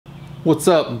What's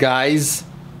up, guys?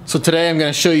 So today I'm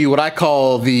going to show you what I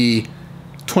call the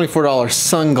 $24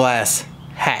 Sunglass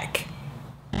Hack.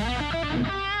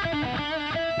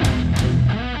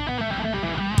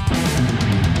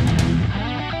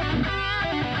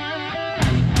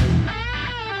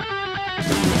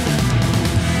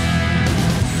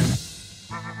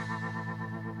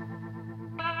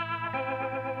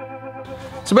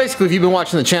 So basically, if you've been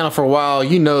watching the channel for a while,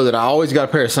 you know that I always got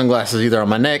a pair of sunglasses either on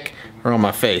my neck or on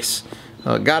my face.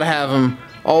 Gotta have them,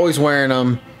 always wearing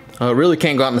them. Really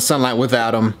can't go out in the sunlight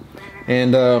without them.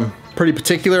 And pretty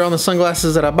particular on the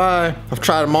sunglasses that I buy. I've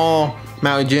tried them all,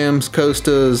 Maui Jims,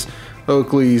 Costas,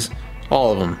 Oakleys,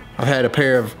 all of them. I've had a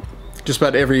pair of just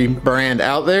about every brand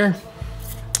out there.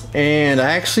 And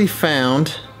I actually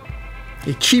found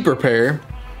a cheaper pair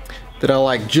that I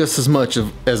like just as much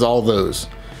as all those.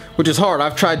 Which is hard.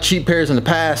 I've tried cheap pairs in the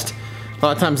past. A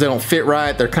lot of times they don't fit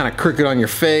right. They're kind of crooked on your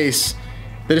face.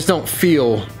 They just don't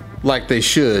feel like they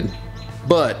should.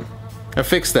 But I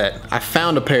fixed that. I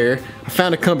found a pair. I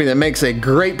found a company that makes a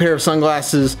great pair of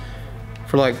sunglasses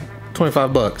for like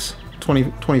 25 bucks,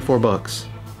 24 bucks.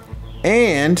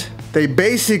 And they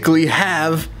basically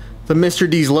have the Mr.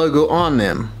 D's logo on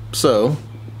them. So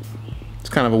it's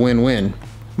kind of a win-win.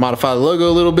 Modify the logo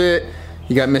a little bit.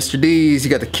 You got Mr. D's, you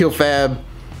got the Kill Fab.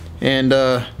 And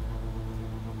it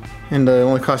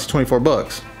only costs you 24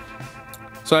 bucks.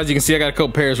 So as you can see, I got a couple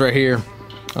pairs right here.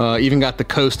 Even got the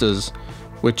Costas,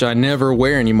 which I never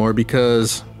wear anymore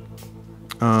because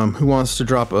who wants to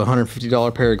drop a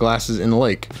 $150 pair of glasses in the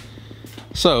lake?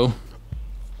 So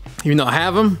even though I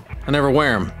have them, I never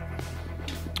wear them.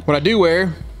 What I do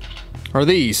wear are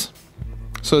these.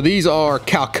 So these are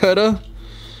Calcutta,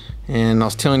 and I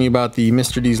was telling you about the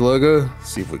Mr. D's logo. Let's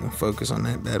see if we can focus on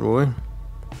that bad boy.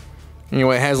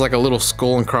 Anyway, it has like a little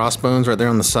skull and crossbones right there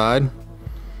on the side.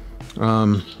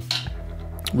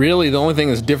 Really, the only thing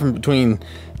that's different between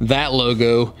that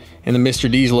logo and the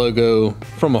Mr. D's logo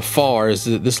from afar is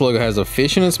that this logo has a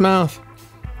fish in its mouth.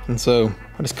 And so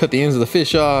I just cut the ends of the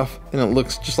fish off, and it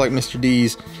looks just like Mr.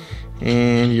 D's,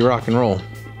 and you rock and roll.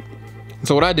 And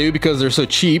so what I do, because they're so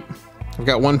cheap, I've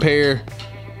got one pair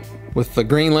with the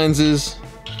green lenses,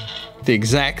 the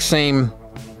exact same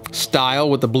style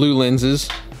with the blue lenses.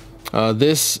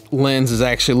 This lens is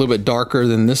actually a little bit darker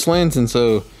than this lens, and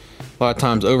so a lot of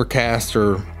times overcast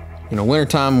or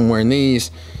wintertime I'm wearing these,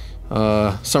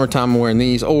 summertime I'm wearing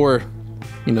these, or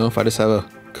if I just have a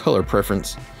color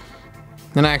preference.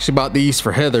 And I actually bought these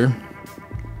for Heather.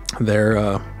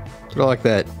 They're like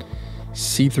that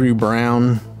see-through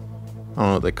brown, I don't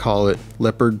know what they call it,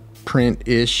 leopard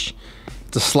print-ish.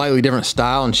 It's a slightly different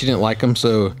style, and she didn't like them,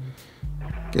 so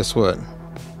guess what?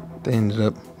 They ended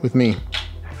up with me.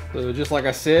 So just like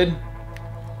I said,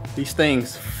 these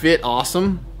things fit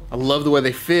awesome. I love the way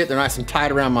they fit. They're nice and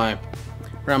tight around my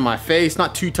face.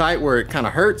 Not too tight where it kind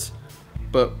of hurts,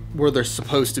 but where they're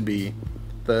supposed to be.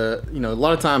 A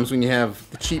lot of times when you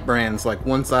have the cheap brands, like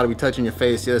one side will be touching your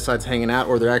face, the other side's hanging out,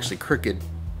 or they're actually crooked.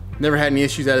 Never had any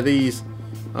issues out of these.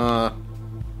 I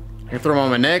can throw them on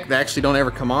my neck. They actually don't ever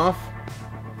come off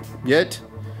yet.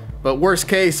 But worst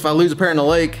case, if I lose a pair in the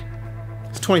lake,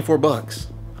 it's 24 bucks.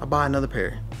 I'll buy another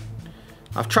pair.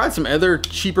 I've tried some other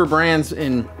cheaper brands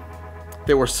and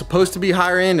they were supposed to be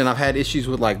higher end, and I've had issues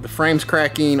with like the frames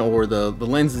cracking or the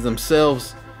lenses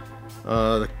themselves,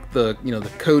 the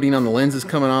coating on the lenses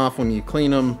coming off when you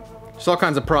clean them. Just all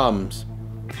kinds of problems.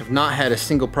 Have not had a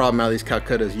single problem out of these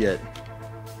Calcuttas yet.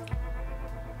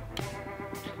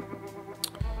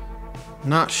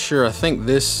 Not sure. I think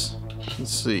this,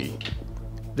 let's see,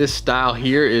 this style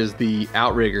here is the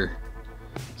outrigger.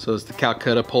 So it's the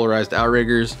Calcutta polarized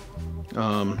outriggers.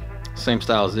 Same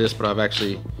style as this, but I've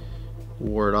actually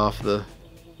wore it off the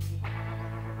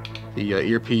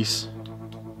earpiece.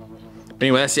 But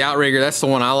anyway, that's the outrigger. That's the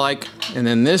one I like. And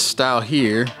then this style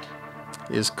here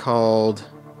is called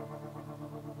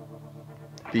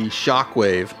the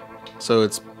Shockwave. So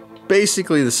it's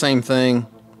basically the same thing,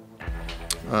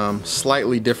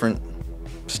 slightly different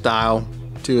style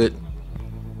to it,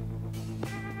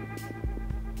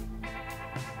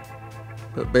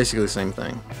 but basically the same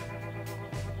thing.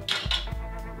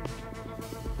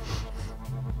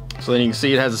 So then you can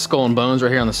see it has a skull and bones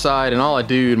right here on the side, and all I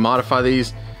do to modify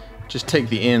these, just take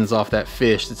the ends off that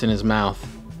fish that's in his mouth.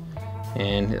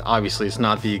 And obviously it's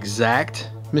not the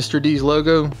exact Mr. D's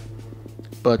logo,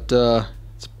 but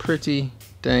it's pretty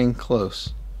dang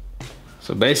close.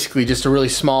 So basically just a really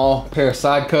small pair of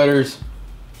side cutters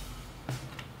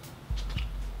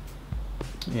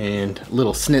and a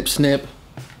little snip snip.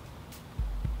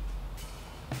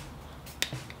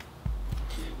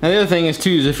 Now the other thing is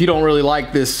too, is if you don't really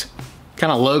like this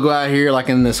kind of logo out here, like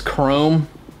in this chrome.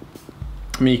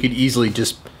 I mean, you could easily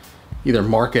just either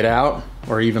mark it out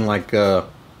or even like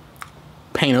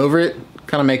paint over it,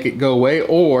 kind of make it go away,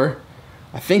 or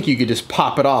I think you could just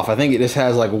pop it off. I think it just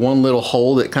has like one little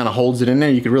hole that kind of holds it in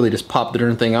there. You could really just pop the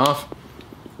darn thing off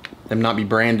and not be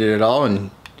branded at all,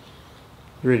 and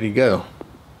you're ready to go.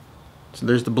 So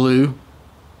there's the blue.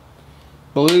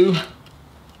 Blue.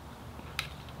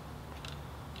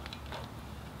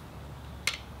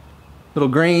 Little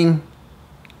green.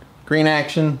 Green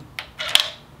action.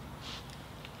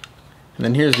 And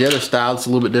then here's the other style. It's a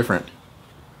little bit different.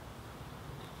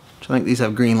 I think these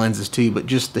have green lenses too, but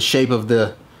just the shape of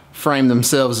the frame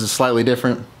themselves is slightly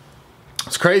different.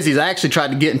 What's crazy is I actually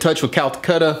tried to get in touch with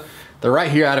Calcutta. They're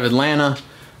right here out of Atlanta.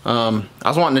 I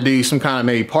was wanting to do some kind of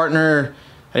maybe partner.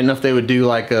 I didn't know if they would do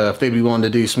like if they'd be willing to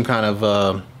do some kind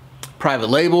of private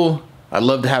label. I'd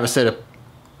love to have a set of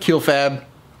Kill Fab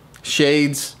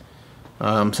shades.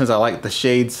 Since I like the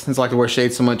shades, since I like to wear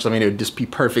shades so much, I mean, it would just be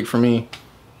perfect for me.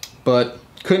 But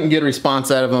couldn't get a response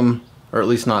out of them, or at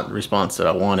least not the response that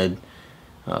I wanted.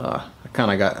 I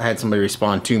had somebody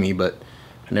respond to me, but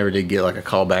I never did get like a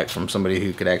call back from somebody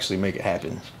who could actually make it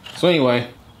happen. So anyway,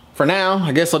 for now,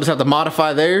 I guess I'll just have to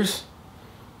modify theirs.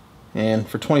 And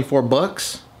for 24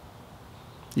 bucks,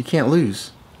 you can't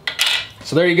lose.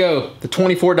 So there you go, the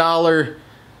 $24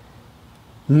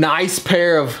 nice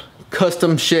pair of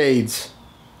custom shades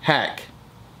hack.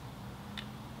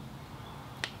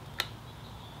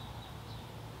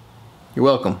 You're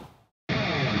welcome.